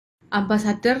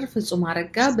አምባሳደር ፍጹም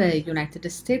አረጋ በዩናይትድ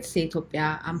ስቴትስ የኢትዮጵያ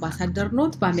አምባሳደር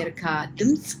ኖት። በአሜሪካ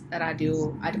ድምጽ ራዲዮ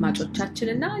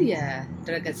አድማጮቻችንና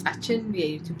የድረገጻችን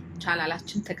የዩቲዩብ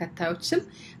ቻናላችን ተከታዮች ስም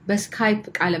በስካይፕ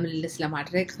ቃለ ምልልስ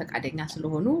ለማድረግ ፈቃደኛ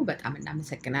ስለሆኑ በጣም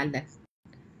እናመሰግናለን።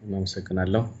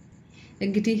 እናመሰግናለሁ።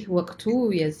 እንግዲህ ወቅቱ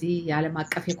የዚህ የዓለም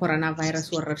አቀፍ የኮሮናቫይረስ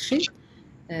ወረርሽኝ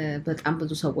በጣም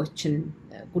ብዙ ሰዎችን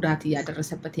ጉዳት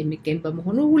ያደረሰበት የሚገኝ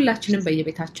በመሆኑ ሁላችንም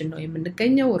በየቤታችን ነው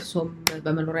የምንገኘው። እርሶም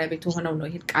በመኖሪያ ቤት ሆነው ነው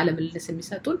ይሄን ቃለ ምልልስ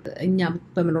የሚሰጡን። እኛም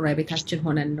በመኖሪያ ቤታችን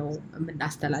ሆነን ነው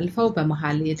የምናስተላልፈው።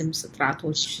 በመሃል የድምጽ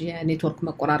ጥራቶች የኔትወርክ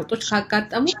መቆራረጦች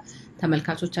ካጋጠሙ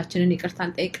ተመልካቾቻችንን ይቅርታ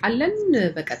እንጠይቃለን።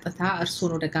 በቀጥታ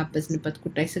እርሶን ወደ ጋበዝንበት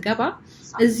ጉዳይ ስገባ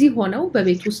እዚህ ሆነው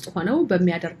በቤት ውስጥ ሆነው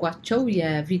በሚያደርጓቸው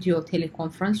የቪዲዮ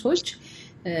ቴሌኮንፈረንሶች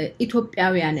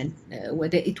ኢትዮጵያውያንን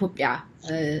ወደ ኢትዮጵያ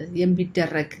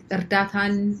የሚደረግ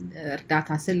እርዳታ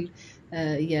ስል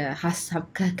የሐሳብ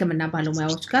ከህክምና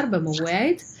ባለሙያዎች ጋር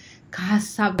በመወያየት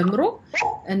ከሐሳብ ጀምሮ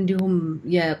እንዲሁም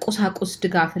የቁሳቁስ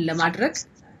ድጋፍን ለማድረግ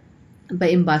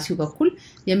በኤምባሲው በኩል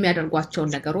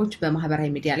የሚያደርጓቸውን ነገሮች በማህበራዊ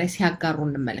ሚዲያ ላይ ሲያጋሩ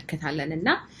እንመለከታለንና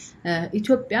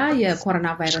ኢትዮጵያ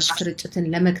የኮሮናቫይረስ ስርጭትን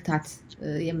ለመግታት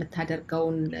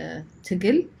የምታደርገውን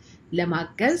ትግል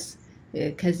ለማገዝ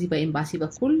ከዚህ በኤምባሲ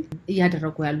በኩል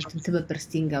እያደረጉ ያሉትን ትብብር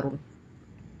እስቲ ንገሩን።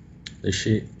 እሺ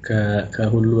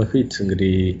ከሁሉ በፊት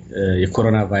እንግዲህ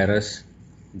የኮሮና ቫይረስ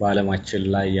በዓለማችን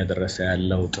ላይ ያደረሰ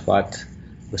ያለው ጥፋት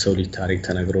በሰው ልጅ ታሪክ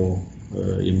ተነግሮ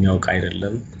የሚያውቅ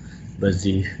አይደለም።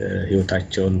 በዚህ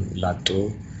ህይወታቸውን ላጡ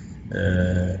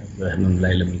በህመም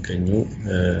ላይ ለሚገኙ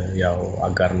ያው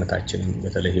አጋርነታችን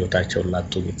በተለይ ህይወታቸውን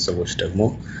ላጡ ቤተሰቦች ደግሞ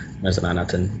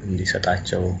መጽናናትን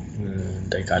እንዲሰጣቸው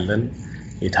እንጠይቃለን።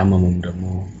 የታመሙም ደግሞ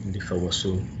እንዲፈወሱ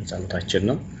ጸሎታችን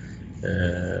ነው።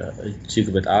 እጅግ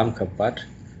በጣም ከባድ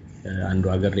አንዱ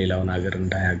ሀገር ሌላውን ሀገር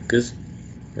እንዳያግዝ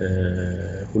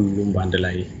ሁሉም በአንድ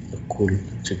ላይ እኩል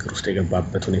ችግር ውስጥ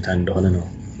የገባበት ሁኔታ እንደሆነ ነው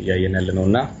እያየን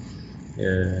ያለነውና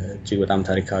እጅግ በጣም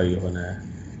ታሪካዊ የሆነ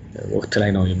ወቅት ላይ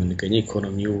ነው የምንገኘው።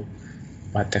 ኢኮኖሚው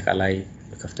በአጠቃላይ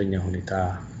በከፍተኛ ሁኔታ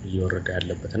እየወረደ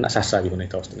ያለበትና አሳሳቢ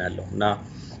ሁኔታ ውስጥ ነው ያለውና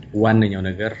ዋነኛው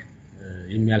ነገር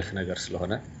የሚያልፍ ነገር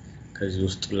ስለሆነ ከዚህ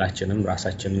ውስጥ ሁላችንም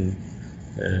ራሳችንን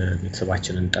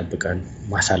ቤተሰባችንን ጠብቀን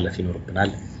ማሳለፍ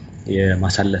ይኖርብናል።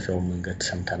 የማሳለፊያው መንገድ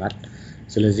ሰምተናል።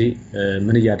 ስለዚህ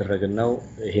ምን እያደረግን ነው?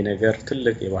 ይሄ ነገር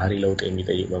ትልቅ የባህሪ ለውጥ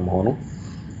የሚጠይቅ በመሆኑ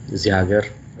እዚህ ሀገር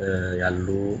ያሉ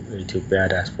ኢትዮጵያ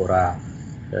ዲያስፖራ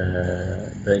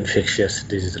በኢንፌክሽየስ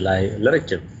ዲዚዝ ላይ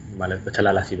ለረጅም ማለት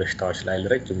በተላላፊ በሽታዎች ላይ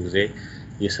ለረጅም ጊዜ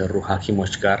የሰሩ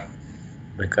ሐኪሞች ጋር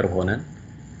በቅርብ ሆነን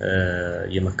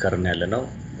እየመከርን ያለነው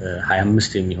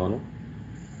 25 የሚሆኑ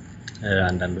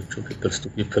አንዳንዶቹ ፒፕልስ ቱ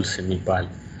ፒፕልስ የሚባል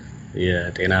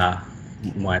የጤና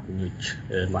ሙያተኞች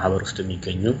ማህበር ውስጥ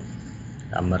የሚገኙ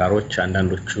አመራሮች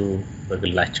አንዳንዶቹ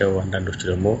በግላቸው አንዳንዶቹ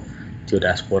ደግሞ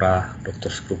ዲያስፖራ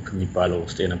ዶክተርስ ግሩፕ የሚባለው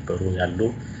ውስጥ የነበሩ ያሉ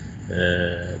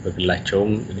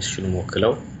በግላቸውም ኢንስቲትዩቱን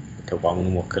ወክለው ተቋሙን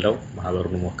ወክለው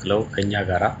ማህበሩን ወክለው ከኛ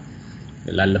ጋራ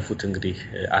ላለፉት እንግዲህ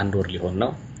አንድ ወር ሊሆን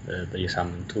ነው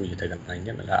በየሳምንቱ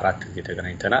እየተገናኘን ለአራት ጊዜ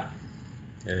ተገናኝተናል።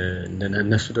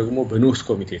 እነሱ ደግሞ በንዑስ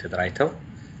ኮሚቴ ተደራጅተው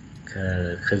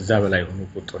ከዛ በላይ ሆኖ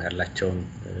ቁጥር ያላቸውን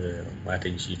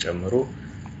ሙያተኞች ይጨምሩ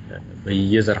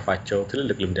በየዘርፋቸው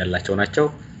ትልልቅ ልምድ ያላቸው ናቸው።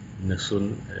 እነሱን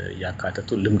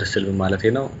ያካተቱ ልምድ ስልም ማለት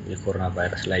ነው የኮሮና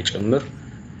ቫይረስ ላይ ጭምር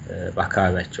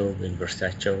በአካባቢያቸው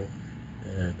በዩኒቨርሲቲያቸው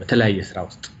በተለያየ ስራ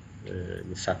ውስጥ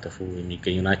የሚሳተፉ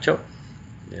የሚገኙ ናቸው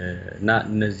እና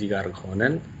እነዚህ ጋር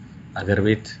ሆነን አገር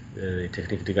ቤት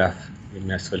የቴክኒክ ድጋፍ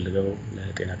የሚያስፈልገው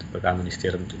ለጤና ጥበቃ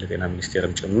ሚኒስቴርም ለጤና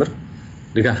ሚኒስቴርም ጭምር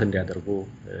ድጋፍ እንዲያደርጉ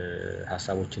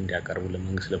ሐሳቦችን እንዲያቀርቡ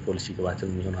ለመንግስት ለፖሊሲ ግባትም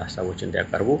የሚሆኑ ሐሳቦችን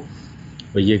እንዲያቀርቡ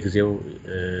በየጊዜው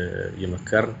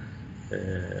የመከር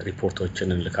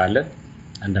ሪፖርቶችን እንልካለን።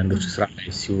 አንዳንዶቹ ስራ ላይ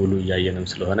ሲውሉ ያየንም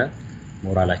ስለሆነ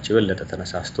ሞራላቸው በለጠ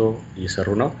ተነሳስቶ እየሰሩ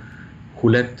ነው።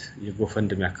 ሁለት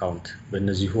የጎፈንድሚ አካውንት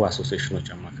በእነዚሁ አሶሲዬሽኖች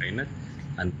አማካኝነት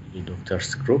አንድ የዶክተርስ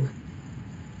ግሩፕ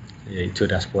የኢትዮጵያ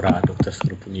ዲያስፖራ ዶክተርስ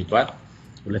ግሩፕ የሚባል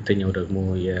ሁለተኛው ደግሞ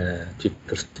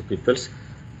የፒፕልስ ቱ ፒፕልስ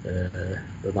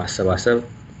በማሰባሰብ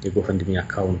የጎፈንድሚ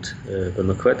አካውንት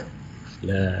በመክፈት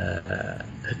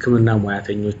ለህክምና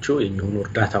ሙያተኞቹ የሚሆኑ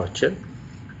እርዳታዎችን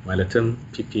ማለትም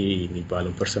ፒፒ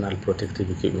የሚባለው ፐርሰናል ፕሮቴክቲቭ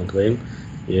ኢኩዊፕመንት ወይም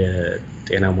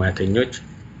የጤና ሙያተኞች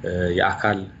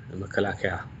የአካል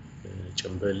መከላከያ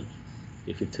ጭንብል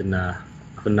የፊትና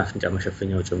አፍና አፍንጫ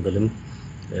መሸፈኛው ጭንብልም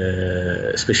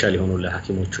ስፔሻሊ ሆኖ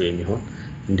ለሐኪሞቹ የሚሆን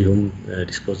እንዲሁም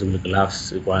ዲስፖዛብል ግላቭስ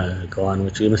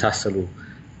ጋዋኖች የመሳሰሉ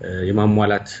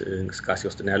የማሟላት እንቅስቃሴ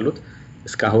ውስጥ ነው ያሉት።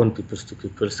 እስካሁን ፒፕልስ ቱ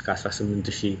ፒፕልስ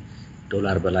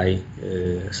 $18,000 በላይ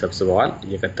ሰብስበዋል።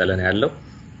 እየቀጠለ ነው ያለው።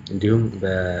 እንዲሁም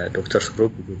በዶክተርስ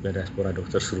ግሩፕ በዲያስፖራ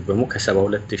ዶክተርስ ግሩፕ ደግሞ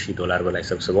 $72,000 በላይ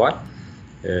ሰብስበዋል።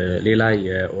 ሌላ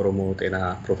የኦሮሞ ጤና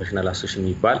ፕሮፌሽናል አሶሲዬሽን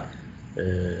የሚባል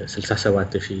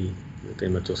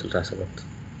 67,967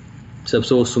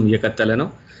 ሰብስቦ እሱም እየቀጠለ ነው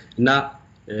እና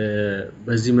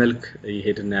በዚህ መልክ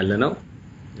እየሄድን ያለ ነው።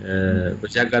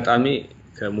 በዚህ አጋጣሚ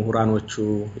ከምሁራኖቹ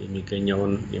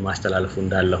የሚገኘውን የማስተላለፉ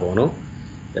እንዳለ ሆኖ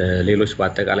ሌሎች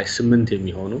በአጠቃላይ 8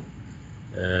 የሚሆኑ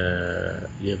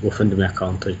የጎፈንድሚ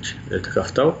አካውንቶች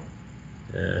ተከፍተው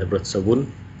ህብረተሰቡን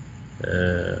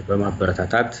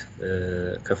በማበረታታት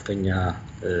ከፍተኛ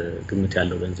ግምት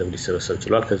ያለው ገንዘብ ሊሰበሰብ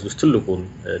ችሏል። ከዚህ ውስጥ ትልቁን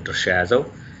ድርሻ ያዘው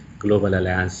ግሎባል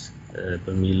አላያንስ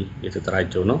በሚል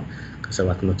የተደራጀው ነው።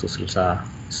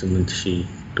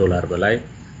 $768,000 በላይ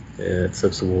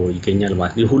ተሰብስቦ ይገኛል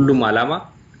ማለት ነው። የሁሉም ዓላማ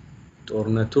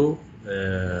ጦርነቱን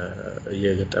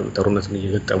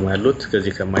እየገጠሙ ያሉት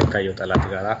ከዚህ ከማይታየው ጠላት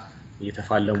ጋራ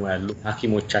እየተፋለሙ ያሉ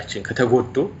ሐኪሞቻችን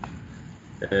ከተጎዱ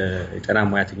የጤና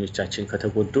ሙያተኞቻችን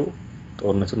ከተጎዱ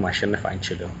ጦርነቱን ማሸነፍ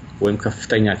አንችልም ወይም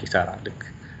ከፍተኛ ኪሳራ ልክ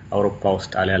አውሮፓ ውስጥ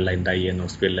ጣሊያን ላይ እንዳየነው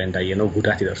ስፔን ላይ እንዳየነው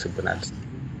ጉዳት ይደርስብናል።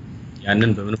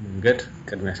 ያንን በምንም መንገድ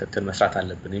ቅድሚያ ሰጥተን መስራት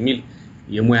አለብን የሚል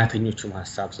የሙያተኞቹም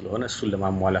ሐሳብ ስለሆነ እሱን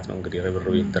ለማሟላት ነው እንግዲህ ርብርብ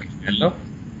እየተደረገ ያለው።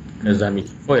 ከዛም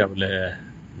ይፈው ያው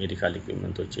ለሜዲካል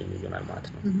ኢኩዊፕመንቶች የሚሆናል ማለት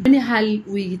ነው። ምን ያህል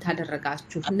ውይይት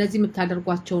አደረጋችሁ? እነዚህ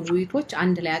የምታደርጓቸውን ውይይቶች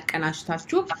አንድ ላይ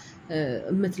አቀናጅታችሁ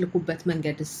የምትልኩበት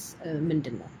መንገድስ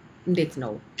ምንድነው? እንዴት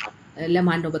ነው?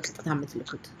 ለማን ነው በቀጥታ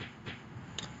የምትልኩት?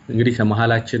 እንግዲህ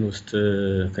ከመሃላችን ውስጥ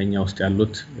ከኛ ውስጥ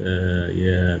ያሉት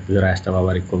የብሔራዊ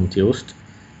አስተባባሪ ኮሚቴ ውስጥ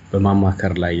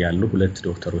በማማከር ላይ ያሉ 2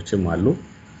 ዶክተሮችም አሉ።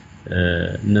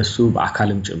 እነሱ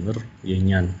በአካልም ጭምር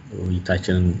የኛን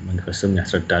ውይይታችንን መንፈስም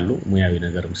ያስረዳሉ ሙያዊ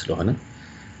ነገርም ስለሆነ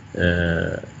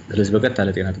ስለዚህ በቀጥታ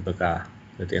ለጤና ጥበቃ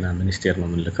ለጤና ሚኒስቴር ነው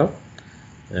የምንልከው።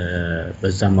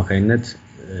 በዛ አማካይነት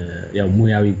ያው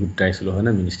ሙያዊ ጉዳይ ስለሆነ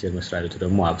ሚኒስቴር መስሪያ ቤቱ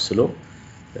ደግሞ አብስሎ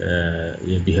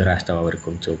የብሔራዊ አስተባባሪ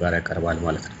ኮሚቴው ጋር ያቀርባል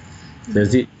ማለት ነው።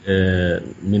 ስለዚህ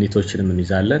ሚኒቶችንም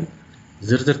እንይዛለን፣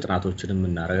 ዝርዝር ጥናቶችንም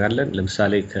እናደርጋለን።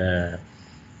 ለምሳሌ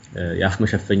የአፍ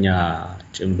መሸፈኛ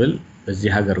ጭንብል በዚህ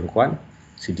ሀገር እንኳን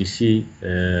ሲዲሲ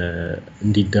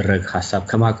እንዲደረግ ሐሳብ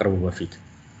ከማቅረቡ በፊት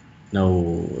ነው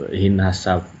ይሄን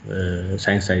ሐሳብ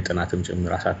ሳይንሳዊ ጥናትም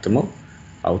ጭምር አሳትመው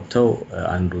አውጥተው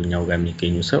አንዱኛው ጋር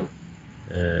የሚገኙ ሰው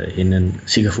ይሄንን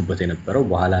ሲገፉበት የነበረው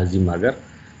በኋላ እዚህም ሀገር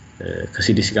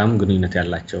ከሲዲሲ ጋርም ግንኙነት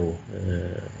ያላቸው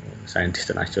ሳይንቲስት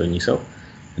ናቸው እኚህ ሰው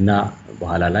እና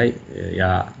በኋላ ላይ ያ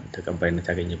ተቀባይነት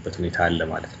ያገኘበት ሁኔታ አለ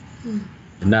ማለት ነው።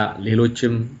 እና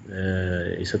ሌሎችም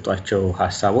የሰጧቸው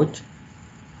ሐሳቦች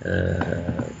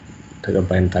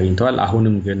ተቀባይነት አግኝተዋል።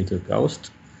 አሁንም ግን ኢትዮጵያ ውስጥ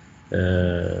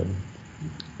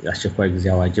የአስቸኳይ ጊዜ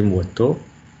አዋጅም ወጥቶ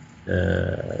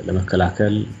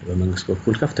ለመከላከል በመንግስት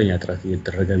በኩል ከፍተኛ ጥረት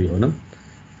እየተደረገ ቢሆንም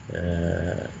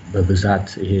በብዛት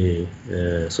ይሄ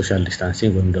ሶሻል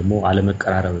ዲስታንሲንግ ወይም ደግሞ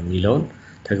አለመቀራረብ የሚለውን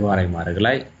ተግባራዊ ማድረግ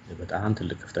ላይ በጣም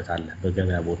ትልቅ ክፍተት አለ።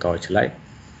 በገበያ ቦታዎች ላይ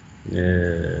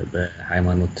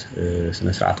በሃይማኖት ስነ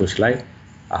ስርዓቶች ላይ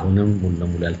አሁንም ሙሉ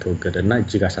ለሙሉ ያልተወገደና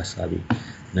እጅግ አሳሳቢ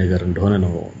ነገር እንደሆነ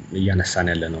ነው እያነሳን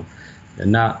ያለ ነው።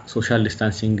 እና ሶሻል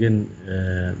ዲስታንሲንግን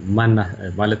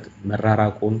ማለት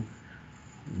መራራቁን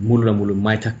ሙሉ ለሙሉ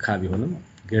የማይተካ ቢሆንም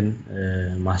ግን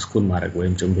ማስኩን ማድረግ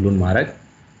ወይም ጭንብሉን ማድረግ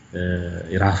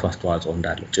የራሱ አስተዋጽኦ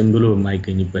እንዳለው ጭንብሉ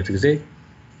የማይገኝበት ጊዜ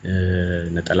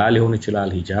ነጠላ ሊሆን ይችላል፣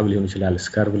 ሂጃብ ሊሆን ይችላል፣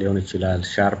 ስካርብ ሊሆን ይችላል፣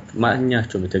 ሻርፕ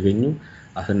ማንኛቸውም የተገኙ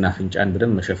አፍና አፍንጫን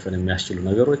በደንብ መሸፈን የሚያስችሉ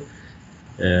ነገሮች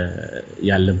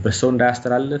ያለበት ሰው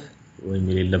እንዳያስተላልፍ ወይም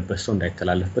የሌለበት ሰው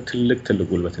እንዳይተላለፍበት ትልቅ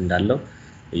ጉልበት እንዳለው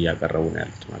እያቀረቡ ነው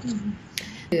ያሉት ማለት ነው።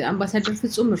 አምባሳደር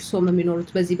ፍጹም እርሶም የሚኖሩት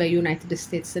በዚህ በዩናይትድ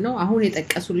ስቴትስ ነው። አሁን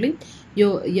የጠቀሱልኝ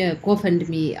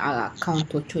የጎፈንድሚ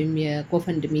አካውንቶች ወይም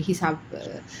የጎፈንድሚ ሂሳብ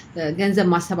ገንዘብ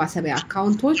ማሰባሰቢያ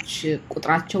አካውንቶች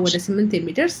ቁጥራቸው ወደ 8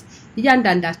 የሚደርስ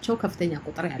እያንዳንዳቸው ከፍተኛ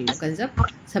ቁጥር ያለው ገንዘብ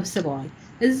ሰብስበዋል።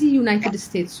 እዚህ ዩናይትድ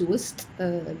ስቴትስ ውስጥ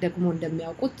ደግሞ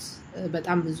እንደሚያውቁት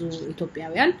በጣም ብዙ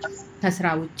ኢትዮጵያውያን ከስራ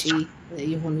ውጪ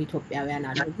የሆኑ ኢትዮጵያውያን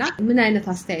አሉና ምን አይነት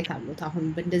አስተያየት አሉት? አሁን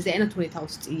በእንደዚህ አይነት ሁኔታ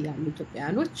ውስጥ ያሉ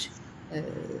ኢትዮጵያውያኖች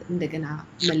እንደገና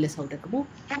መልሰው ደግሞ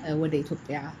ወደ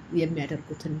ኢትዮጵያ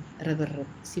የሚያደርጉትን ርብርብ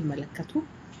ሲመለከቱ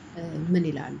ምን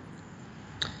ይላሉ?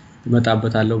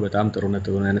 መጣበታለው በጣም ጥሩ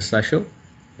ነጥብ ነው ያነሳሽው።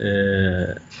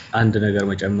 አንድ ነገር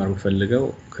መጨመር የምፈልገው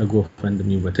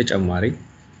ከጎፈንድሚው በተጨማሪ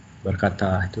በርካታ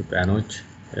ኢትዮጵያኖች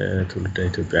ትውልደ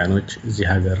ኢትዮጵያኖች እዚህ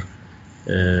ሀገር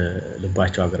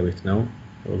ልባቸው ሀገር ቤት ነው፣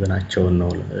 ወገናቸውን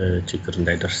ነው ችግር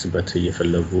እንዳይደርስበት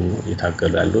እየፈለጉ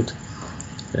እየታገሉ ያሉት።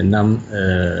 እናም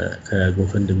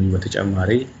ከጎፈንድሚው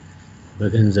በተጨማሪ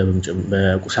በገንዘብም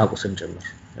በቁሳቁስም ጭምር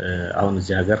አሁን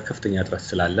እዚህ ሀገር ከፍተኛ እጥረት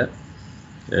ስላለ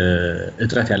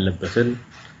እጥረት ያለበትን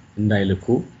እንዳይልኩ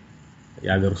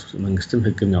የሀገር ውስጥ መንግስትም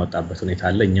ህግ የሚያወጣበት ሁኔታ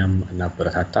አለ። እኛም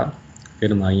እናበረታታ።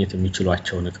 ግን ማግኘት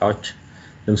የሚችሏቸውን እቃዎች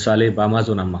ለምሳሌ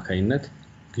በአማዞን አማካኝነት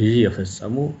ግዢ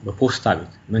የፈጸሙ በፖስታ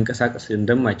ቤት መንቀሳቀስ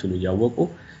እንደማይችሉ ያወቁ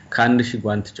ከ1000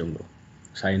 ጓንት ጀምሮ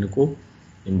ሳይንቁ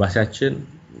ኤምባሲያችን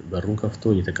በሩን ከፍቶ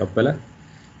እየተቀበለ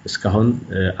እስካሁን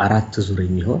 4 ዙር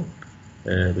የሚሆን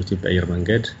በኢትዮጵያ አየር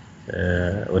መንገድ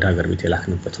ወደ ሀገር ቤት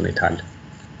የላክንበት ሁኔታ አለ።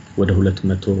 ወደ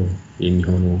 200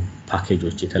 የሚሆኑ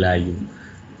ፓኬጆች የተለያዩ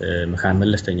መካን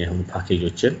መለስተኛ የሆኑ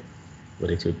ፓኬጆችን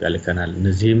ወደ ኢትዮጵያ ልከናል።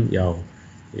 እነዚህም ያው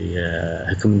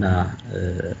የህክምና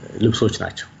ልብሶች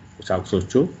ናቸው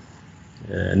ቁሳቁሶቹ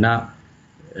እና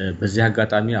በዚህ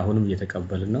አጋጣሚ አሁንም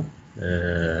እየተቀበልን ነው።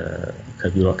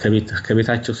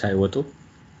 ከቤታቸው ሳይወጡ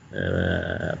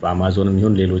በአማዞንም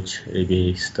ይሁን ሌሎች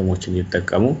ሲስተሞችን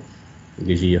እየተጠቀሙ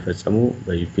ግዢ እየፈጸሙ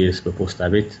በዩፒኤስ በፖስታ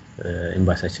ቤት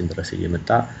ኤምባሲያችን ድረስ እየመጣ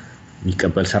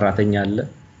የሚቀበል ሰራተኛ አለ።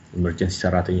 ኢመርጀንሲ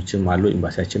ሰራተኞችም አሉ።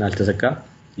 ኤምባሲያችን አልተዘጋም።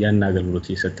 ያን አገልግሎት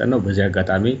እየሰጠን ነው። በዚህ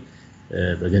አጋጣሚ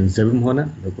በገንዘብም ሆነ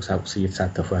በቁሳቁስ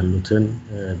እየተሳተፉ ያሉትን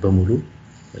በሙሉ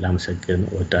ላመሰግን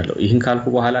እወዳለሁ። ይህን ካልኩ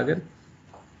በኋላ ግን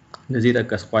እነዚህ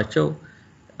ጠቀስኳቸው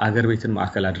አገር ቤትን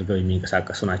ማዕከል አድርገው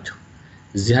የሚንቀሳቀሱ ናቸው።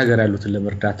 እዚህ ሀገር ያሉትን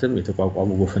ለመርዳትም የተቋቋሙ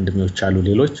ጎፈንድሚዎች አሉ።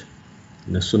 ሌሎች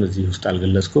እነሱን እዚህ ውስጥ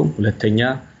አልገለጽኩም። ሁለተኛ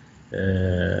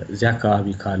እዚህ አካባቢ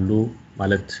ካሉ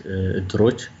ማለት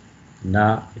እድሮች እና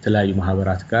የተለያዩ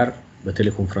ማህበራት ጋር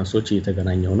በቴሌኮንፈረንሶች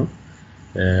እየተገናኘው ነው።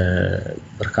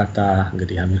 በርካታ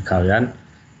እንግዲህ አሜሪካውያን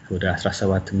ወደ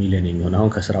 17 ሚሊዮን የሚሆኑ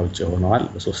አሁን ከስራ ውጭ ሆነዋል።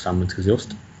 በ3 ሳምንት ጊዜ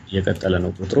ውስጥ እየቀጠለ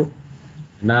ነው ቁጥሩ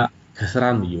እና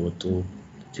ከስራም እየወጡ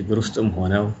ችግር ውስጥም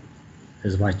ሆነው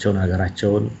ህዝባቸውን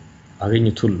ሀገራቸውን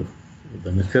አገኙት ሁሉ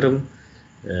በምክርም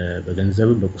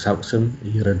በገንዘብም በቁሳቁስም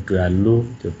እየረዱ ያሉ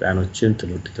ኢትዮጵያኖችን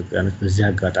ትውልደ ኢትዮጵያኖች በዚህ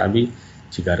አጋጣሚ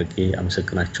ሲጋርቄ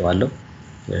አመሰግናቸዋለሁ።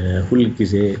 ሁሉ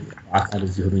ጊዜ አካል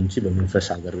እዚህ ሆኖ እንጂ በመንፈስ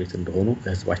ሀገር ቤት እንደሆኑ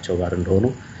ከህዝባቸው ጋር እንደሆኑ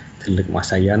ትልቅ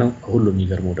ማሳያ ነው። ሁሉ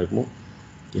የሚገርመው ደግሞ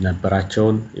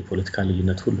የነበራቸውን የፖለቲካ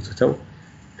ልዩነት ሁሉ ትተው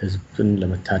ህዝብን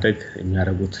ለመታደግ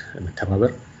የሚያደርጉት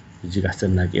መተባበር እጅግ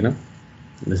አስደናቂ ነው።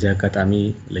 በዚህ አጋጣሚ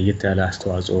ለየት ያለ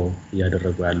አስተዋጽኦ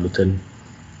እያደረጉ ያሉትን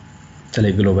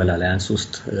በተለይ ግሎባል አላያንስ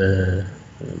ውስጥ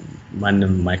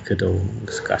ማንም ማይከደው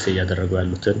እንቅስቃሴ እያደረጉ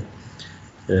ያሉትን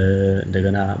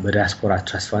እንደገና በዲያስፖራ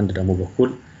ትራስት ፋንድ ደግሞ በኩል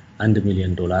 $1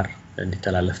 ሚሊዮን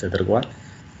እንዲተላለፍ ተደርጓል።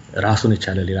 ራሱን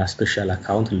የቻለ ሌላ ስፔሻል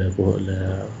አካውንት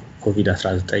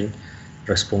ለኮቪድ-19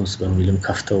 ሬስፖንስ በሚልም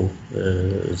ከፍተው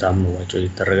ዛም መዋጮ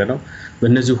እየተደረገ ነው።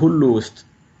 በእነዚህ ሁሉ ውስጥ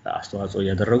አስተዋጽኦ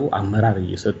እያደረጉ አመራር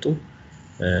እየሰጡ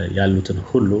ያሉትን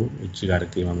ሁሉ እጅግ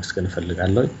አድርጌ ማመስገን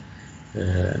እፈልጋለሁ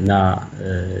እና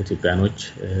ኢትዮጵያኖች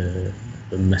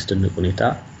በሚያስደንቅ ሁኔታ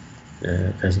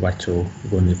ከህዝባቸው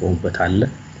ጎን ይቆሙበት አለ።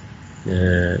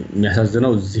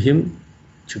 የሚያሳዝነው እዚህም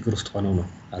ችግር ውስጥ ሆነው ነው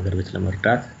አገር ቤት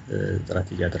ለመርዳት ጥረት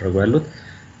እያደረጉ ያሉት።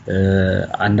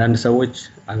 አንዳንድ ሰዎች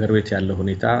አገር ቤት ያለው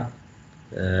ሁኔታ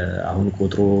አሁን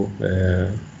ቁጥሩ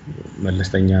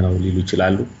መለስተኛ ነው ሊሉ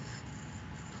ይችላሉ።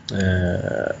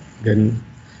 ግን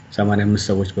 85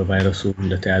 ሰዎች በቫይረሱ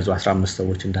እንደተያዙ 15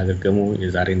 ሰዎች እንዳገገሙ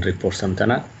የዛሬን ሪፖርት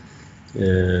ሰምተናል።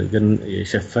 ግን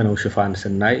የሸፈነው ሽፋን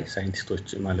ስናይ ሳይንቲስቶች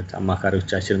ማለት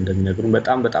አማካሪዎቻችን እንደሚነግሩን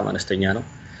በጣም አነስተኛ ነው።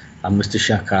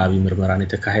 5000 አካባቢ ምርመራን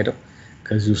የተካሄደው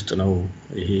ከዚህ ውስጥ ነው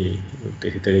ይሄ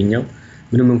ውጤት የተገኘው።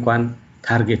 ምንም እንኳን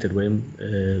ታርጌትድ ወይም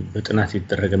በጥናት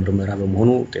የተደረገ ምርመራ በመሆኑ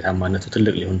ውጤታማነቱ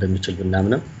ትልቅ ሊሆን እንደሚችል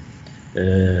ብናምንም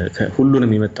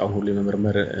ሁሉንም የመጣውን ሁሉ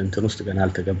የመመርመር እንትን ውስጥ ገና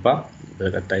አልተገባም።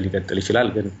 በቀጣይ ሊቀጥል ይችላል።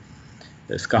 ግን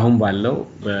እስካሁን ባለው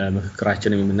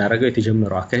በመክክራችን የምናደርገው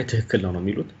የተጀመረው አካሄድ ትክክል ነው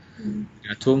የሚሉት።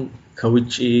 ምክንያቱም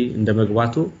ከውጪ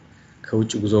እንደመግባቱ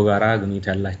ከውጪ ጉዞ ጋራ ግንኙነት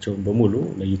ያላቸው በሙሉ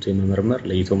ለይቶ የመመርመር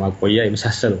ለይቶ ማቆያ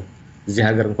የመሳሰለው እዚህ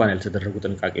ሀገር እንኳን ያልተደረጉ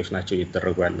ጥንቃቄዎች ናቸው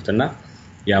እየተደረጉ ያሉትና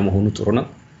ያ መሆኑ ጥሩ ነው።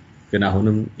 ግን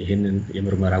አሁንም ይሄንን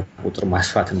የምርመራ ቁጥር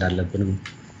ማስፋት እንዳለብንም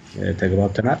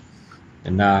ተግባብተናል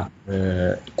እና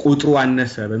ቁጥሩ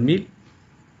አነሰ በሚል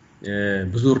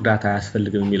ብዙ እርዳታ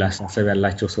ያስፈልግም የሚል አስተሳሰብ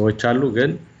ያላቸው ሰዎች አሉ።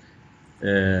 ግን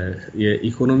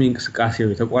የኢኮኖሚ እንቅስቃሴው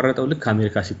የተቋረጠው ልክ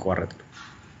አሜሪካ ሲቋረጥ ነው።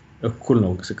 እኩል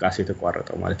ነው እንቅስቃሴ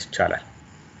የተቋረጠው ማለት ይቻላል።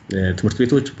 ትምህርት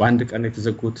ቤቶች በአንድ ቀን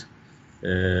የተዘጉት፣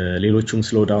 ሌሎችም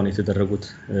ስሎው ዳውን የተደረጉት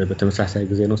በተመሳሳይ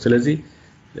ጊዜ ነው። ስለዚህ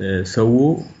ሰው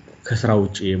ከስራ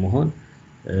ውጪ የመሆን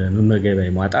መመገቢያ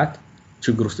የማጣት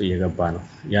ችግር ውስጥ እየገባ ነው።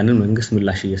 ያንን መንግስት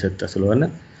ምላሽ እየሰጠ ስለሆነ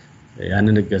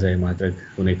ያንን እገዛ የማድረግ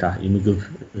ሁኔታ የምግብ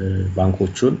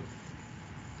ባንኮቹን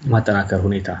ማጠናከር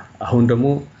ሁኔታ አሁን ደግሞ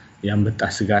ያንበጣ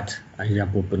ስጋት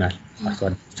አንዣቦብናል። አርሶ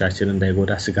አደሮቻችን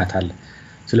እንዳይጎዳ ስጋት አለ።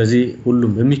 ስለዚህ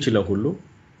ሁሉም በሚችለው ሁሉ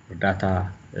እርዳታ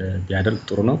ቢያደርግ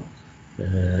ጥሩ ነው።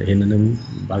 ይሄንንም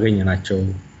ባገኘናቸው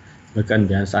በቀን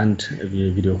ቢያንስ አንድ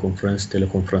የቪዲዮ ኮንፈረንስ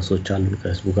ቴሌኮንፈረንሶች አሉ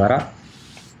ከህዝቡ ጋራ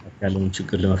ያለውን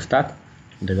ችግር ለመፍታት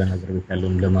እንደገና ሀገር ቤት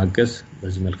ያለውን ለማገዝ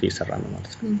በዚህ መልኩ እየሰራ ነው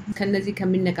ማለት ነው። ከነዚህ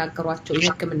ከሚነጋገሯቸው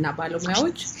የሕክምና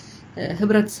ባለሙያዎች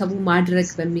ህብረተሰቡ ማድረግ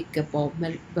በሚገባው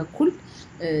በኩል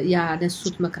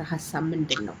ያነሱት ምክረ ሐሳብ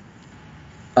ምንድነው?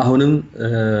 አሁንም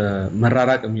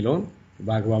መራራቅ የሚለውን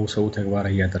በአግባቡ ሰው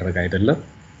ተግባራዊ ያደረገ አይደለም።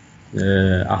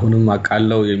 አሁንም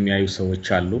አቃለው የሚያዩ ሰዎች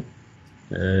አሉ።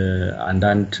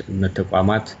 አንዳንድ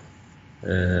ተቋማት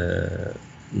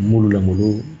ሙሉ ለሙሉ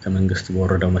ከመንግስት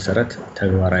በወረደው መሰረት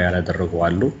ተግባራዊ ያላደረጉ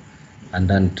አሉ።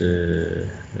 አንዳንድ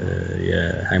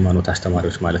የሃይማኖት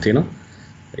አስተማሪዎች ማለት ነው።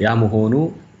 ያ መሆኑ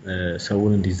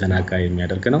ሰውን እንዲዘናጋ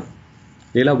የሚያደርግ ነው።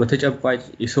 ሌላው በተጨባጭ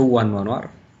የሰው ዋኗኗር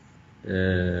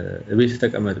ቤት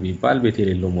ተቀመጥ ቢባል ቤት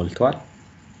የሌለው ሞልቷል፣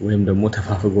 ወይም ደግሞ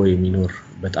ተፋፍጎ የሚኖር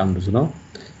በጣም ብዙ ነው።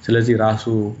 ስለዚህ ራሱ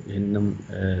ይሄንንም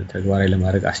ተግባራዊ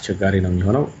ለማድረግ አስቸጋሪ ነው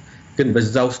የሚሆነው። ግን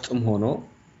በዛ ውስጥም ሆኖ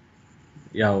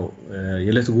ያው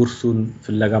የዕለት ጉርሱን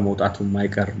ፍለጋ መውጣቱ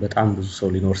የማይቀር በጣም ብዙ ሰው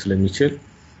ሊኖር ስለሚችል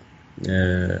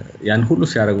ያን ሁሉ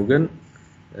ሲያደርጉ ግን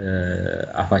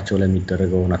አፋቸው ላይ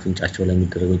የሚደረገው አፍንጫቸው ላይ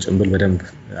የሚደረገው ጭንብል በደንብ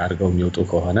አድርገው የሚወጡ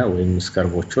ከሆነ ወይም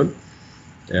ስከርቦቹን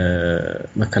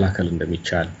መከላከል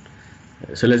እንደሚቻል።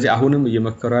 ስለዚህ አሁንም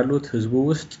እየመከሩ ያሉት ህዝቡ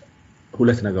ውስጥ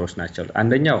ሁለት ነገሮች ናቸው።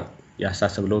 አንደኛው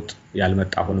ያሳሰብ ለውጥ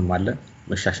ያልመጣ አሁንም አለ፣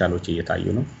 መሻሻሎች እየታዩ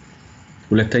ነው።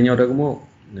 ሁለተኛው ደግሞ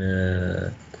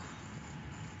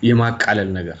የማቃለል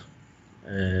ነገር፣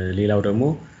 ሌላው ደግሞ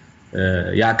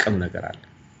ያቀም ነገር አለ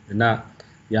እና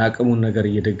ያቀሙን ነገር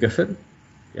እየደገፈን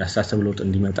ያሳሰብ ለውጥ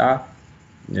እንዲመጣ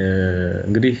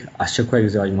እንግዲህ አስቸኳይ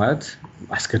ጊዜ አዋጅ ማለት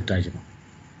አስገዳጅ ነው።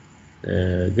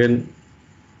 ግን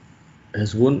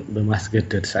ህዝቡን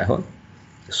በማስገደድ ሳይሆን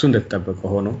እሱ እንደተጠበቀ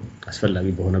ሆኖ አስፈላጊ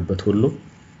በሆነበት ሁሉ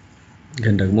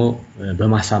ግን ደግሞ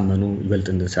በማሳመኑ ይበልጥ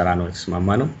እንድንሰራ ነው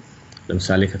የተስማማነው።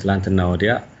 ለምሳሌ ከትላንትና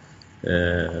ወዲያ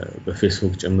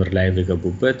በፌስቡክ ጭምር ላይቭ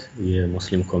የገቡበት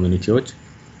የሙስሊም ኮሚኒቲዎች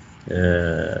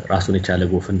ራሱን የቻለ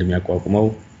ጎፈንድሚ ያቋቁመው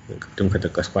ቅድም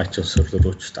ከተቀስኳቸው ስርቶች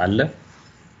ውስጥ አለ።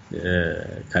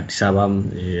 ከአዲስ አበባም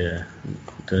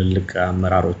ትልልቅ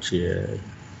አመራሮች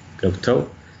ገብተው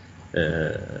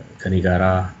ከኔ ጋራ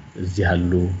እዚህ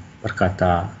ያሉ በርካታ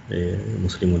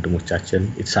ሙስሊም ወንድሞቻችን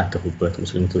የተሳተፉበት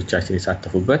ሙስሊሞቻችን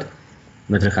የተሳተፉበት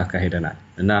መድረክ አካሄደናል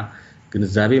እና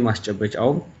ግንዛቤ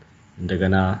ማስጨበጫው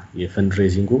እንደገና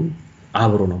የፈንድሬዚንጉም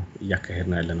አብሮ ነው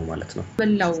እያካሄድን ያለነው ማለት ነው።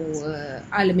 በላው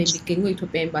ዓለም የሚገኙ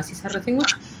የኢትዮጵያ ኤምባሲ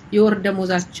ሰራተኞች የወር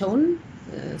ደሞዛቸውን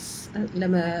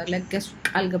ለመለገስ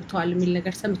ቃል ገብተዋል የሚል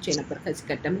ነገር ሰምቼ ነበር ከዚህ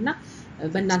ቀደምና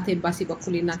በእናንተ ኤምባሲ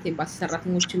በኩል የእናንተ ኤምባሲ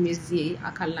ሰራተኞችም የዚህ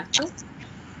አካል ናቸው?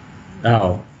 አዎ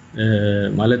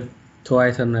ማለት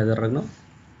ተዋይተን ያደረግነው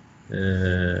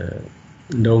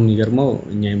እንደውም ይገርመው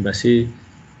እኛ ኤምባሲ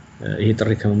ይሄ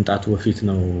ጥሪ ከመምጣቱ በፊት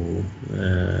ነው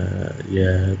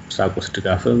የቁሳቁስ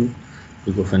ድጋፍም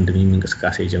የጎፈንድሚ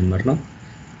እንቅስቃሴ ጀመርነው።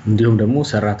 እንዲሁም ደግሞ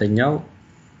ሰራተኛው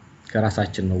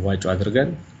ከራሳችን ነው ዋጮ አድርገን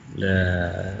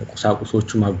ለቁሳቁሶቹ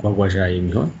ማጓጓዣ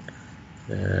የሚሆን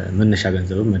መነሻ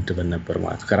ገንዘብ መድበን ነበር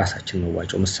ማለት ከራሳችን ነው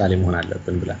ዋጮ ምሳሌ መሆን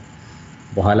አለብን ብለን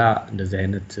በኋላ እንደዚህ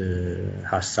አይነት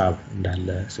ሐሳብ እንዳለ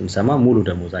ስንሰማ ሙሉ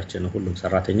ደሞዛችን ሁሉም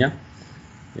ሰራተኛ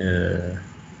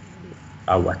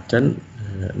አዋተን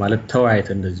ማለት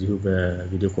ተዋይተን እንደዚሁ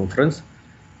በቪዲዮ ኮንፈረንስ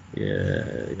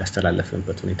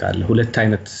ያስተላለፈንበት ሁኔታ አለ። ሁለት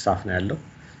አይነት ስታፍ ነው ያለው፣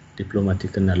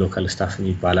 ዲፕሎማቲክ እና ሎካል ስታፍ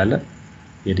ይባላል።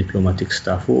 የዲፕሎማቲክ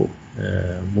ስታፉ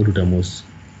ሙሉ ደሞዝ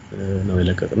ነው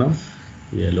የለቀቅነው።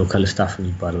 የሎካል ስታፍ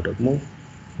የሚባለው ደግሞ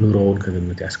ኑሮውን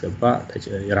ከግምት ያስገባ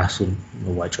የራሱን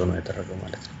መዋጮ ነው ያደረገው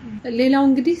ማለት ነው። ሌላው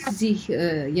እንግዲህ እዚህ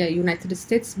የዩናይትድ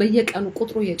ስቴትስ በየቀኑ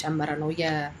ቁጥሩ እየጨመረ ነው።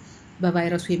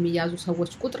 በቫይረሱ የሚያዙ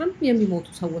ሰዎች ቁጥርም የሚሞቱ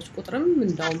ሰዎች ቁጥርም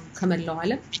እንደውም ከመላው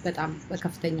ዓለም በጣም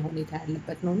በከፍተኛ ሁኔታ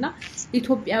ያለበት ነውና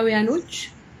ኢትዮጵያውያኖች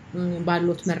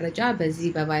ባሉት መረጃ በዚህ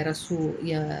በቫይረሱ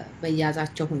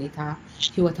የመያዛቸው ሁኔታ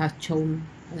ህይወታቸውን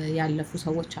ያለፉ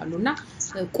ሰዎች አሉና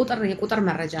የቁጥር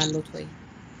መረጃ አለው ወይ?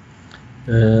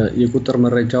 የቁጥር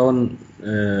መረጃውን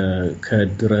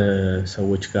ከድረ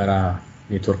ሰዎች ጋራ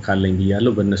ኔትወርክ አለኝ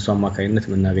ብያለሁ። በእነሱ አማካኝነት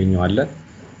ምናገኘው አለ።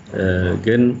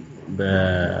 ግን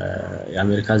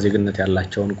በአሜሪካ ዜግነት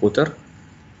ያላቸውን ቁጥር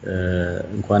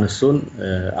እንኳን እሱን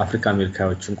አፍሪካ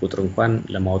አሜሪካዎችን ቁጥር እንኳን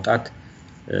ለማውጣት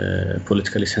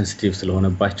ፖለቲካሊ ሴንሲቲቭ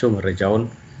ስለሆነባቸው መረጃውን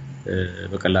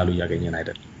በቀላሉ ያገኘን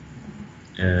አይደለም።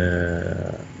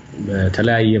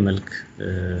 በተለያየ መልክ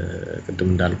ቅድም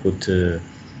እንዳልኩት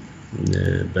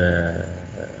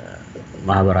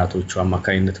በማህበራቶቹ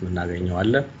አማካኝነት ምናገኘው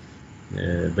አለ።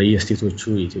 በየስቴቶቹ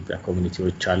የኢትዮጵያ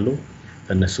ኮሚኒቲዎች አሉ።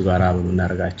 ከነሱ ጋራ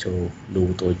በመናረጋቸው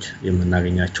ልውጦች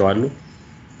የምናገኛቸው አሉ።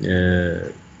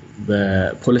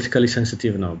 በፖለቲካሊ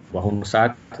ሴንሲቲቭ ነው በአሁኑ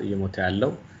ሰዓት እየሞተ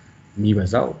ያለው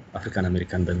የሚበዛው አፍሪካን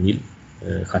አሜሪካን በሚል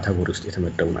ካቴጎሪ ውስጥ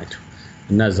የተመደቡ ናቸው።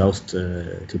 እና እዛ ውስጥ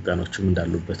ኢትዮጵያኖችም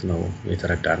እንዳሉበት ነው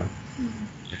የተረዳነው።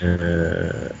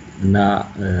 እና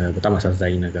በጣም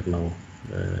አሳዛኝ ነገር ነው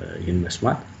ይህን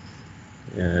መስማት።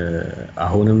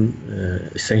 አሁንም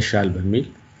ኢሴንሻል በሚል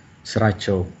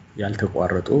ስራቸው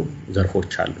ያልተቋረጡ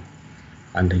ዘርፎች አሉ።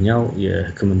 አንደኛው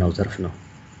የሕክምናው ዘርፍ ነው።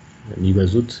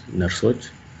 የሚበዙት ነርሶች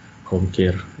ሆም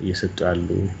ኬር እየሰጡ ያሉ፣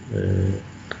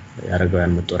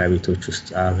 የአረጋውያን መጦሪያ ቤቶች ውስጥ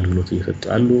አገልግሎት እየሰጡ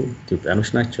ያሉ ኢትዮጵያኖች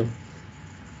ናቸው።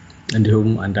 እንዲሁም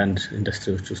አንዳንድ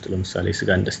ኢንዱስትሪዎች ውስጥ ለምሳሌ ስጋ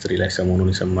ኢንዱስትሪ ላይ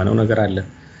ሰሞኑን የሰማነው ነገር አለ።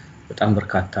 በጣም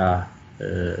በርካታ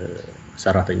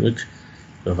ሰራተኞች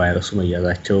በቫይረሱ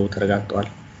መያዛቸው ተረጋግጧል።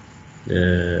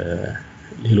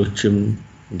 ሌሎችም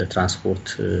እንደ ትራንስፖርት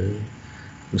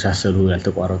መሳሰሉ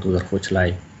ያልተቋረጡ ዘርፎች ላይ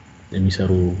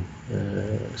የሚሰሩ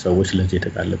ሰዎች ለዚህ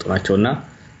የተጋለጡ ናቸውና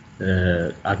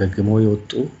አገግመው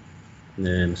የወጡ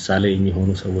ምሳሌ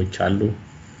የሚሆኑ ሰዎች አሉ።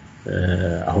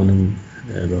 አሁንም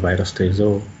በቫይረስ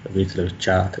ተይዘው ቤት ለብቻ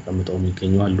ተቀምጠው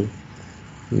የሚገኙ አሉ።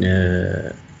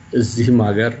 እዚህም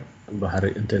ሀገር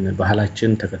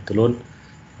ባህላችን ተከትሎን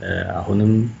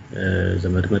አሁንም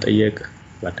ዘመድ መጠየቅ፣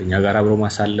 ጓደኛ ጋር አብሮ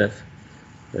ማሳለፍ፣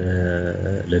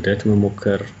 ልደት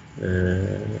መሞከር፣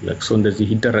 ለቅሶ እንደዚህ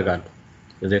ይደረጋሉ።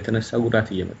 በዛ የተነሳ ጉዳት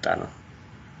እየመጣ ነው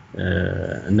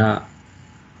እና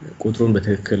ቁጥሩን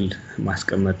በትክክል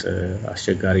ማስቀመጥ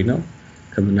አስቸጋሪ ነው።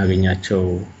 ከምናገኛቸው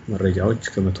መረጃዎች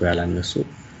ከመቶ ያላነሱ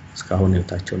እስካሁን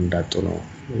ህይወታቸውን እንዳጡ ነው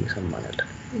እየሰማን ያለን።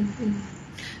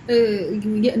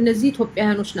 እነዚህ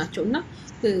ኢትዮጵያውያኖች ናቸውና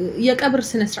የቀብር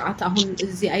ስነ ስርዓት አሁን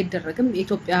እዚህ አይደረግም።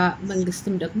 የኢትዮጵያ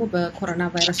መንግስትም ደግሞ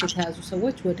በኮሮናቫይረስ የተያዙ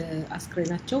ሰዎች ወደ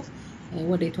አስክሬናቸው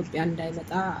ወደ ኢትዮጵያ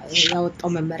እንዳይመጣ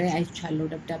ያወጣው መመሪያ አይቻለው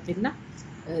ደብዳቤና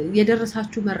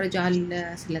የደረሳችሁ መረጃ አለ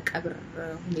ስለ ቀብር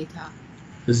ሁኔታ?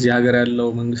 እዚህ ሀገር ያለው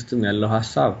መንግስትም ያለው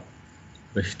ሐሳብ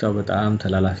በሽታው በጣም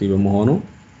ተላላፊ በመሆኑ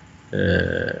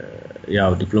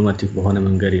ያው ዲፕሎማቲክ በሆነ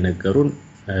መንገድ የነገሩን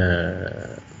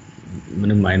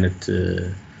ምንም አይነት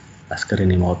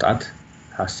አስክሬን የማውጣት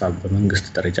ሐሳብ በመንግስት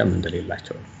ደረጃም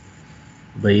እንደሌላቸው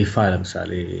በይፋ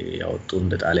ለምሳሌ ያወጡ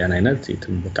እንደ ጣሊያን አይነት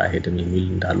የትም ቦታ ሄድም የሚል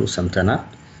እንዳሉ ሰምተናል።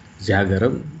 እዚህ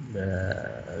ሀገርም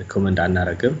ሪኮመንድ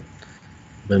አናረግም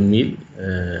በሚል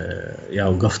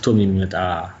ያው ገፍቶም የሚመጣ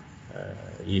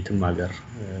የትም ሀገር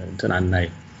እንትን አናይ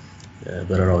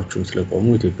በረራዎቹም ስለቆሙ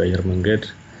ኢትዮጵያ አየር መንገድ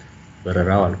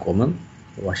በረራው አልቆመም።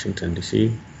 ዋሽንግተን ዲሲ፣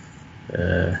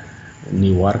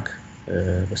 ኒውዮርክ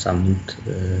በሳምንት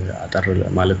አጠር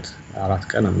ማለት 4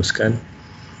 ቀን 5 ቀን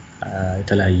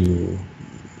የተለያዩ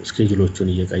ስኬጁሎቹን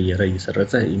እየቀየረ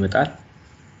እየሰረዘ ይመጣል።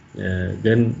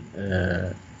 ግን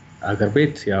አገር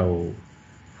ቤት ያው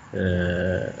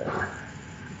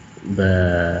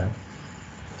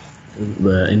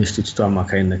በኢንስቲትዩቱ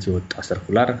አማካይነት የወጣ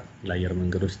ሰርኩላር ለአየር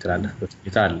መንገዶች ተላለፈበት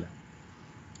ሁኔታ አለ።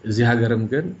 እዚህ ሀገርም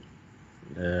ግን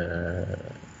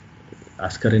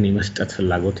አስክሬን የመስጠት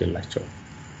ፍላጎት የላቸውም።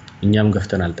 እኛም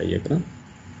ገፍተን አልጠየቅንም።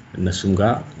 እነሱም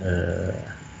ጋር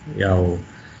ያው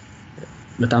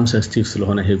በጣም ሴንሲቲቭ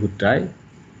ስለሆነ ይሄ ጉዳይ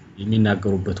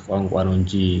የሚናገሩበት ቋንቋ ነው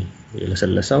እንጂ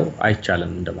የለሰለሰው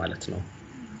አይቻልም እንደማለት ነው።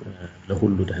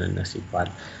 ለሁሉ ደህንነት ሲባል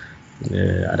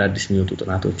አዳዲስ የሚወጡ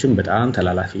ጥናቶችም በጣም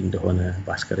ተላላፊ እንደሆነ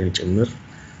በአስክሬን ጭምር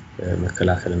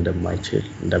መከላከል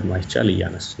እንደማይቻል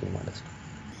እያነሱ ነው ማለት ነው።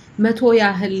 100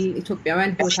 ያህል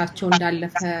ኢትዮጵያውያን ህይወታቸው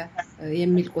እንዳለፈ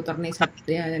የሚል ቁጥር ነው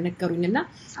የነገሩኝና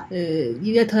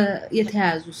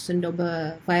የተያዙስ እንደው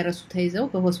በቫይረሱ ተይዘው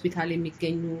በሆስፒታል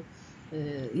የሚገኙ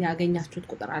ያገኛችሁት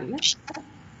ቁጥር አለ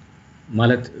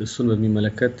ማለት? እሱን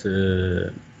በሚመለከት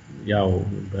ያው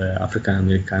በአፍሪካን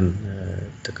አሜሪካን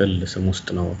ጥቅል ስም ውስጥ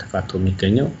ነው ተካቶ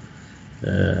የሚገኘው።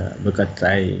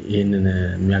 በቀጣይ ይሄንን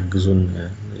የሚያግዙን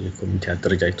የኮሚኒቲ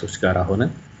አደረጃጀቶች ጋር ሆነ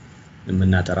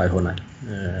የምናጠራ ይሆናል።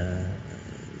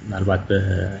 ምናልባት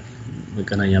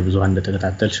በመገናኛ ብዙሃን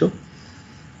እንደተከታተልሽው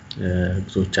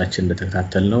ብዙዎቻችን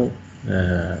እንደተከታተልነው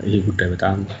ይሄ ጉዳይ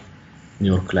በጣም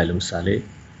ኒውዮርክ ላይ ለምሳሌ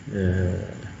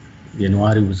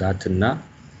የነዋሪው ብዛትና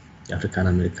የአፍሪካን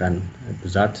አሜሪካን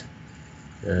ብዛት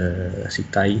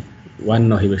ሲታይ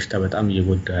ዋናው ይሄ በሽታ በጣም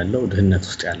እየጎዳ ያለው ድህነት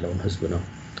ውስጥ ያለውን ህዝብ ነው።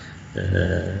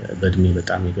 በእድሜ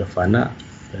በጣም የገፋና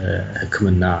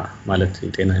ሕክምና ማለት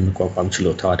የጤና የመቋቋም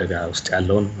ችሎታው አደጋ ውስጥ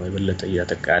ያለውን የበለጠ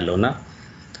እያጠቃ ያለውና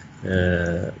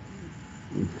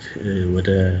ወደ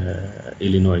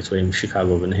ኢሊኖይስ ወይም ሺካጎ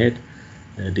ብንሄድ፣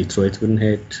 ዲትሮይት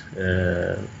ብንሄድ፣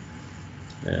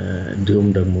 እንዲሁም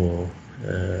ደግሞ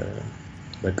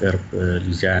በቅርብ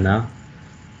ሉዚያና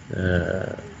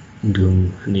እንዲሁም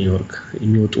ኒውዮርክ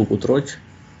የሚወጡ ቁጥሮች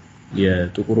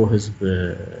የጥቁሩ ህዝብ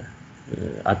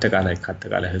አጠቃላይ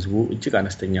ህዝቡ እጅግ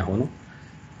አነስተኛ ሆኖ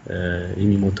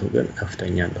የሚሞተው ግን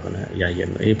ከፍተኛ እንደሆነ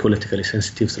ያየን ነው። ይሄ ፖለቲካሊ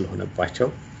ሴንሲቲቭ ስለሆነባቸው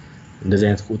እንደዚህ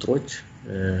አይነት ቁጥሮች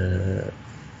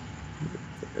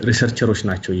ሪሰርቸሮች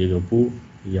ናቸው እየገቡ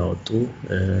ያወጡ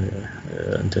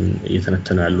እንትን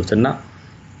እየተነተኑ ያሉትና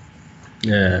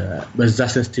በዛ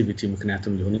ሴንሲቲቪቲ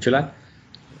ምክንያቱም ሊሆን ይችላል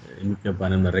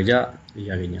የሚገባንን መረጃ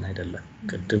እያገኘን አይደለም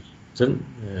ቅድም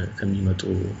ከሚመጡ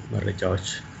መረጃዎች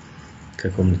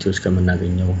ከኮሚኒቲዎች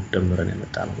ከምናገኘው ደምረን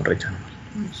የመጣ ነው መረጃ ነው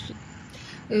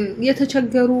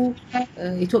የተቸገሩ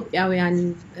ኢትዮጵያውያን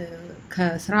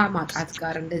ከስራ ማጣት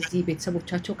ጋር እንደዚህ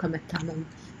ቤተሰቦቻቸው ከመታመም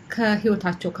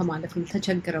ከህይወታቸው ከማለፍም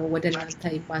ተቸግረው ወደ እናንተ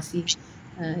ኤምባሲ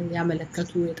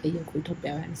ያመለከቱ የጠየቁ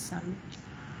ኢትዮጵያውያን ሳሉ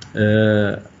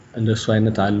እንደሱ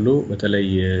አይነት አሉ በተለይ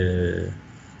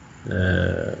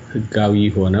ህጋዊ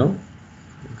ሆነው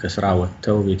ከስራ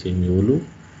ወጥተው ቤት የሚውሉ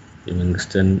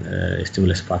የመንግስትን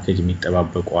ስቲሙለስ ፓኬጅ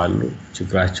የሚጠባበቁ አሉ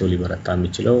ችግራቸው ሊበረታ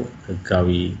የሚችለው ህጋዊ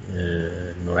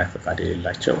ኖራይ ፈቃድ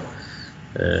የሌላቸው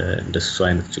እንደሱ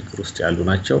አይነት ችግር ውስጥ ያሉ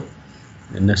ናቸው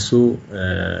እነሱ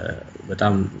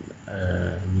በጣም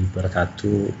የሚበረታቱ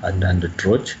አንዳንድ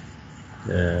ድሮች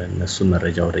እነሱ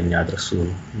መረጃ ወደኛ አድርሱ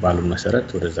ባሉን መሰረት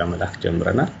ወደዛ መላክ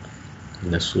ጀምረናል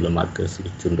እነሱ ለማገዝ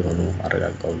ዝግጁ እንደሆኑ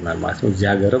አረጋግጠውልናል ማለት ነው እዚህ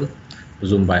ሀገርም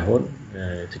ብዙም ባይሆን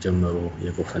የተጀመሩ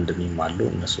የጎፈንድሚም አሉ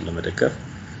እነሱ ለመደገፍ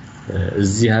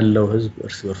እዚህ ያለው ህዝብ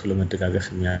እርስ በርሱ ለመደጋገፍ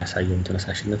የሚያሳየው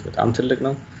ተነሳሽነት በጣም ትልቅ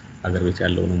ነው ሀገር ቤት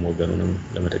ያለውንም ወገኑንም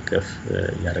ለመደገፍ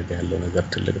ያደረገ ያለው ነገር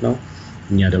ትልቅ ነው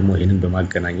እኛ ደግሞ ይሄንን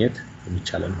በማገናኘት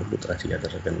የሚቻለን ሁሉ ጥረት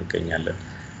እያደረገን እንገኛለን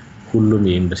ሁሉም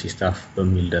የኤምባሲ ስታፍ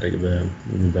በሚል ደረጃ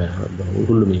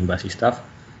ሁሉም የኤምባሲ ስታፍ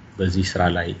በዚህ ስራ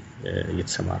ላይ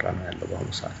እየተሰማራ ነው ያለው በአሁኑ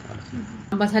ሰዓት ማለት ነው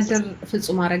አምባሳደር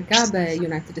ፍጹም አረጋ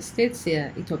በዩናይትድ ስቴትስ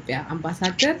የኢትዮጵያ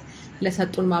አምባሳደር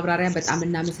ለሰጡን ማብራሪያ በጣም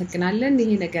እናመሰግናለን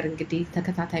ይሄ ነገር እንግዲህ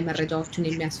ተከታታይ መረጃዎችን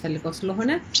የሚያስፈልገው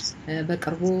ስለሆነ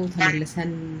በቅርቡ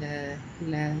ተመልሰን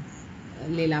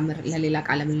ለሌላ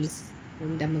ቃለ ምልልስ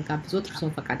እንደምንጋብዞት እርስዎ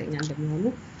ፈቃደኛ እንደሚሆኑ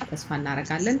ተስፋ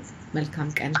እናደርጋለን መልካም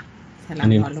ቀን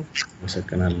ሰላም ዋሉ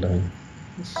አመሰግናለሁ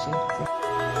እሺ